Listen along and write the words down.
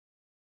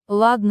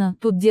Ладно,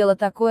 тут дело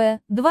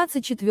такое,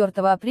 24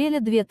 апреля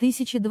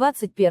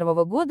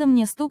 2021 года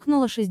мне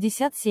стукнуло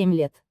 67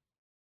 лет.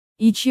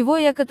 И чего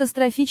я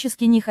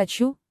катастрофически не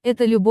хочу,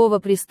 это любого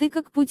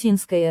пристыка к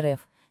путинской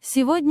РФ.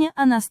 Сегодня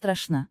она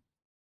страшна.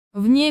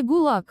 В ней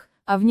ГУЛАГ,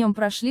 а в нем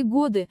прошли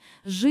годы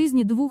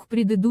жизни двух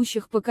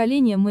предыдущих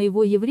поколений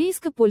моего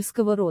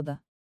еврейско-польского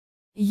рода.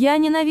 Я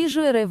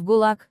ненавижу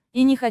РФ-ГУЛАГ,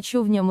 и не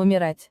хочу в нем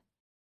умирать.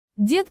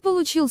 Дед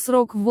получил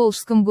срок в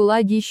Волжском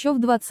ГУЛАГе еще в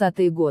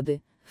 20-е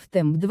годы, в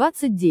темп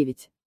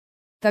 29.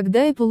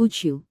 Тогда и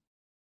получил.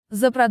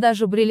 За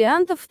продажу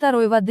бриллиантов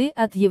второй воды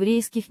от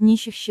еврейских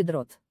нищих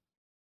щедрот.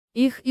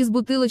 Их из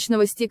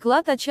бутылочного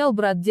стекла точал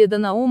брат деда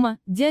Наума,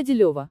 дядя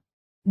Лёва.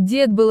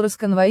 Дед был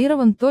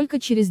расконвоирован только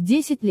через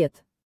 10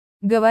 лет.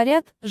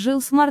 Говорят,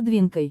 жил с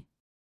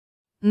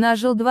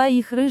мордвинкой.Нажил 2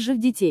 их рыжих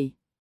детей.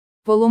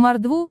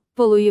 Полумордву,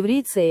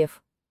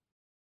 полуеврейцев.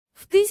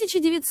 В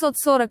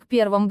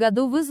 1941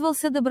 году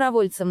вызвался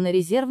добровольцем на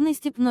Резервный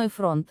Степной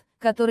Фронт,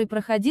 который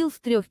проходил в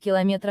 3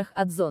 километрах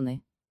от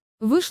зоны.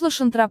 Вышла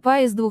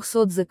шантропа из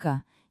 200 ЗК,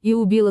 и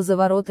убила за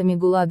воротами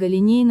ГУЛАГа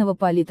линейного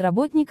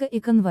политработника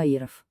и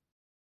конвоиров.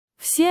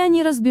 Все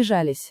они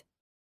разбежались.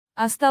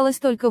 Осталось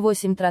только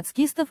 8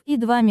 троцкистов и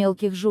 2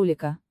 мелких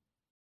жулика.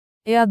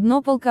 И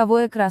одно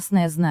полковое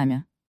красное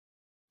знамя.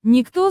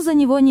 Никто за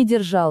него не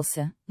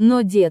держался,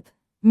 но дед,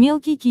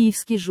 мелкий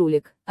киевский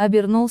жулик,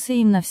 обернулся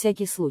им на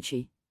всякий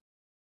случай.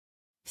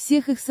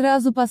 Всех их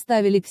сразу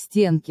поставили к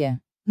стенке,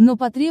 но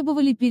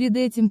потребовали перед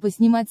этим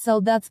поснимать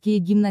солдатские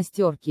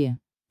гимнастерки.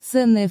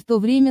 Ценное в то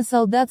время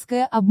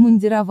солдатское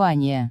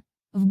обмундирование.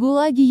 В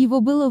ГУЛАГе его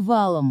было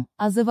валом,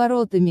 а за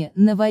воротами,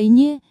 на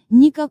войне,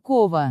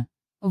 никакого.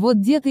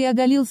 Вот дед и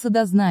оголился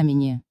до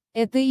знамени.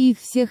 Это их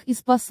всех и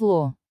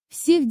спасло.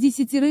 Всех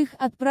 10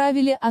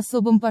 отправили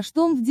особым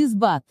поштом в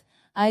дисбат,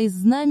 а из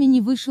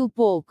знамени вышел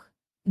полк.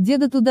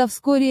 Деда туда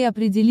вскоре и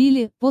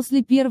определили,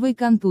 после первой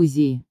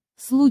контузии.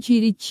 Случай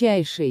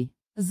редчайший.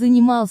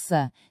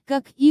 Занимался,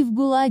 как и в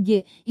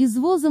ГУЛАГе,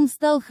 извозом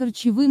стал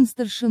харчевым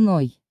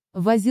старшиной.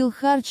 Возил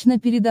харч на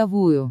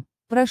передовую.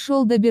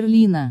 Прошел до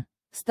Берлина.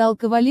 Стал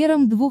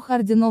кавалером 2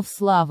 орденов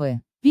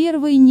славы.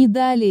 Первый не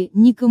дали,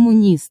 не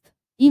коммунист.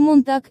 Им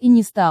он так и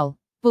не стал.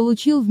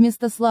 Получил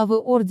вместо славы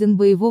орден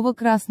боевого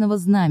красного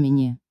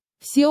знамени.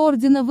 Все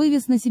ордена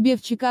вывез на себе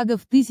в Чикаго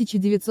в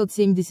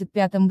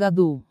 1975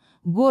 году,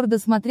 гордо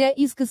смотря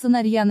искоса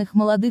на рьяных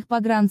молодых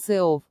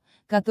погранцев,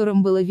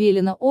 которым было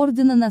велено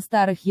ордена на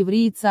старых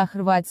еврейцах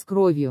рвать с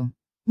кровью.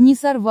 Не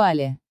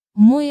сорвали.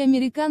 Мой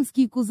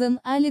американский кузен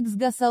Алекс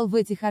гасал в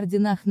этих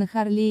орденах на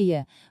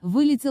Харлее,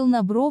 вылетел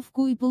на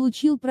бровку и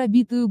получил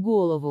пробитую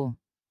голову.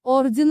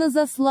 Ордена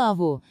за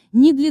славу,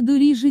 не для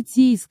дури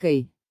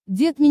житейской.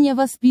 Дед меня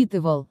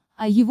воспитывал,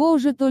 а его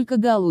уже только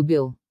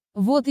голубил.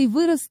 Вот и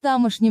вырос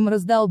тамошним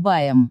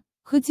раздолбаем,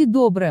 хоть и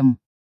добрым.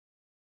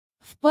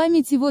 В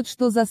памяти вот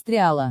что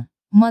застряло.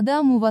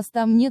 Мадам, у вас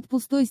там нет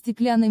пустой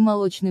стеклянной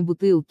молочной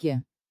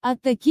бутылки.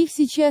 От таких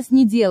сейчас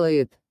не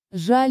делают.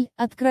 Жаль,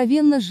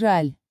 откровенно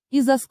жаль.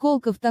 Из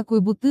осколков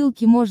такой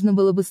бутылки можно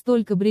было бы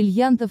столько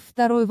бриллиантов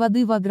второй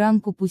воды в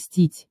огранку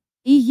пустить.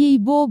 И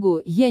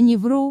ей-богу, я не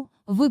вру,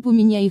 вы б у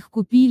меня их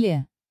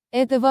купили.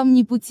 Это вам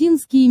не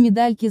путинские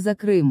медальки за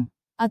Крым.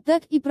 А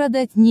так и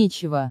продать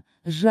нечего,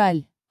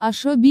 жаль. А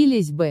шо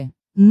бились бы?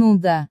 Ну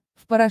да,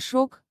 в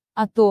порошок,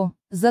 а то,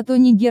 зато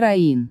не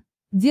героин.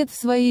 Дед в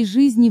своей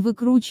жизни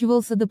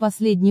выкручивался до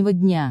последнего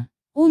дня.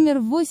 Умер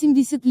в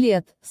 80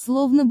 лет,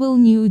 словно был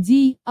не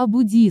иудей, а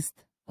буддист.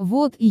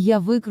 Вот и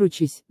я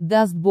выкручусь,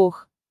 даст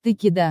Бог,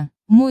 таки да,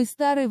 мой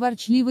старый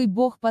ворчливый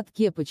бог под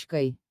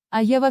кепочкой.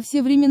 А я во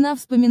все времена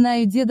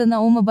вспоминаю деда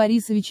Наума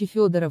Борисовича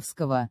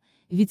Федоровского,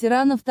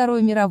 ветерана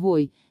Второй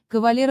мировой,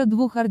 кавалера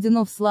 2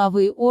 орденов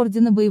славы и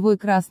ордена Боевой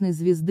Красной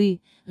Звезды,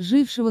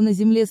 жившего на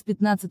земле с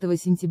 15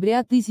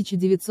 сентября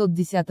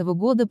 1910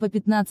 года по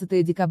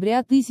 15 декабря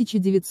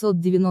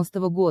 1990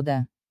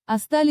 года.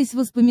 Остались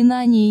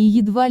воспоминания и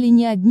едва ли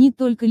не одни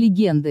только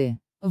легенды,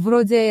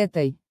 вроде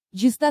этой.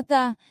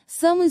 Чистота –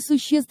 самый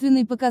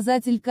существенный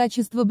показатель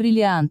качества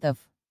бриллиантов.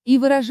 И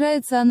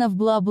выражается она в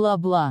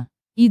бла-бла-бла.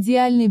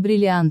 Идеальный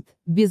бриллиант,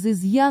 без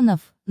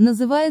изъянов,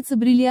 называется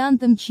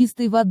бриллиантом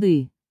чистой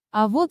воды.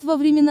 А вот во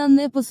времена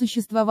НЭПа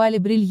существовали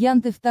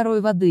бриллианты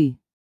второй воды.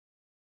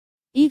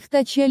 Их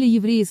точали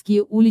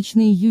еврейские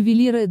уличные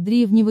ювелиры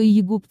древнего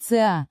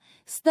иегупецкого,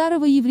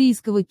 старого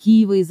еврейского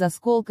Киева из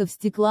осколков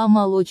стекла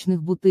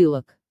молочных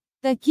бутылок.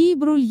 Такие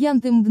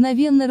бриллианты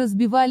мгновенно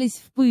разбивались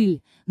в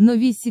пыль, но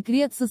весь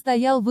секрет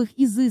состоял в их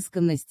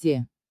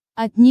изысканности.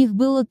 От них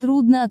было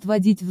трудно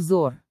отводить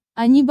взор.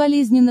 Они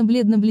болезненно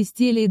бледно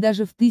блестели и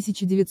даже в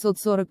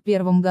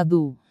 1941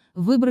 году,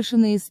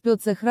 выброшенные из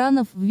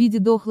спецохранов в виде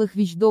дохлых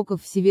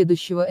вещдоков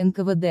всеведущего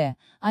НКВД,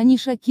 они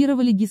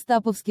шокировали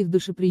гестаповских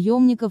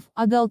душеприемников,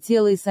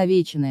 оголтелые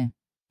советчины.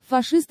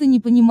 Фашисты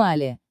не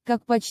понимали,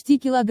 как почти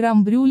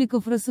килограмм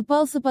брюликов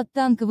рассыпался под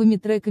танковыми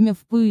треками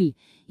в пыль,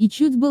 и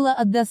чуть было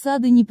от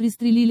досады не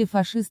пристрелили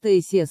фашиста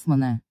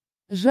эсэсмана.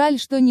 Жаль,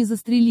 что не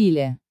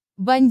застрелили.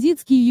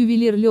 Бандитский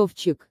ювелир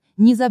Левчик,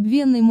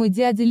 незабвенный мой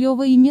дядя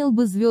Лёва, имел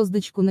бы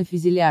звездочку на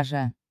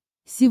фюзеляже.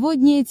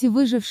 Сегодня эти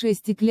выжившие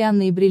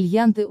стеклянные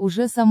бриллианты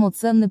уже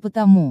самоценны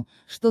потому,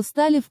 что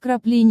стали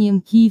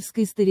вкраплением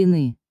киевской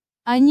старины.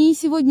 Они и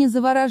сегодня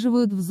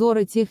завораживают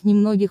взоры тех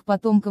немногих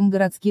потомкам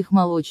городских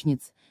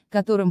молочниц,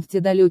 которым в те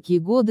далекие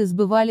годы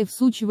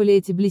всучивали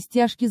эти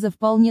блестяшки за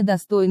вполне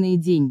достойные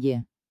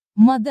деньги.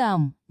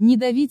 «Мадам, не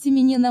давите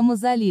меня на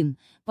мозолин,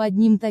 под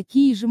ним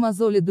такие же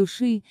мозоли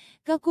души,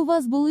 как у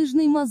вас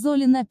булыжные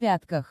мозоли на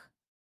пятках».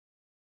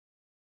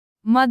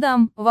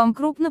 Мадам, вам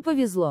крупно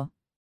повезло.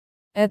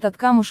 Этот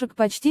камушек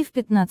почти в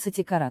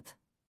 15 карат.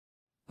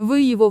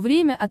 Вы его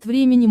время от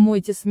времени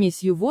мойте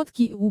смесью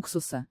водки и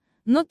уксуса,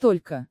 но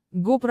только,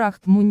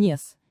 гопрахт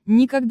мунес,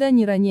 никогда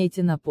не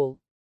роняйте на пол.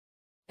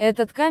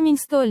 Этот камень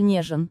столь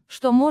нежен,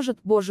 что может,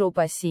 боже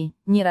упаси,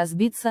 не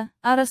разбиться,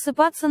 а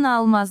рассыпаться на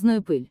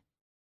алмазную пыль.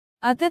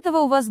 От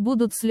этого у вас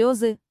будут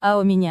слезы, а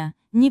у меня,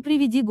 не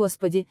приведи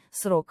Господи,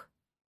 срок.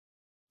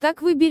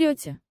 Так вы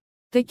берете?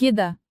 Таки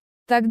да.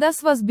 Тогда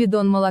с вас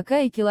бидон молока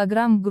и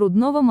килограмм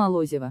грудного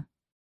молозива.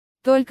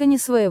 Только не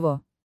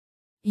своего.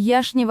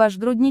 Я ж не ваш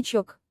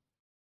грудничок.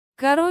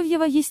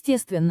 Коровьего,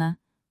 естественно,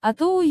 а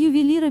то у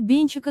ювелира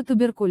Бенчика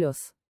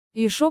туберкулез.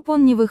 И шоп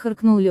он не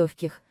выхаркнул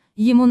легких,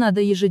 ему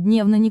надо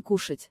ежедневно не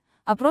кушать,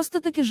 а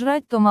просто-таки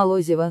жрать то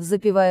молозиво,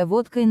 запивая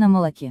водкой на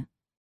молоке.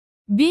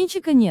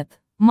 Бенчика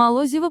нет.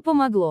 Молозиво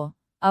помогло,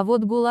 а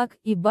вот ГУЛАГ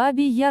и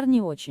бабий яр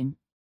не очень.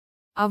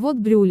 А вот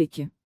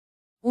брюлики.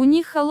 У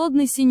них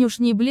холодный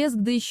синюшний блеск,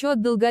 да еще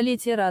от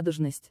долголетия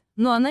радужность,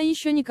 но она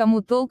еще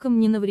никому толком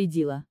не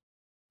навредила.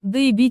 Да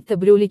и бить-то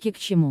брюлики к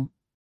чему?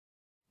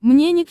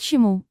 Мне ни к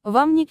чему,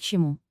 вам ни к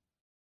чему.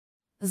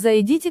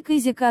 Зайдите к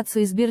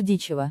Изикацу из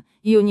Бердичева,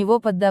 и у него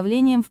под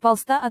давлением в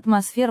 100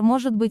 атмосфер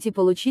может быть и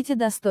получите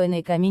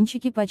достойные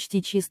каминчики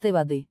почти чистой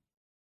воды.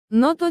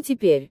 Но то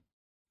теперь.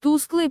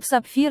 Тусклые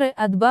сапфиры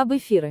от бабы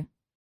Фиры.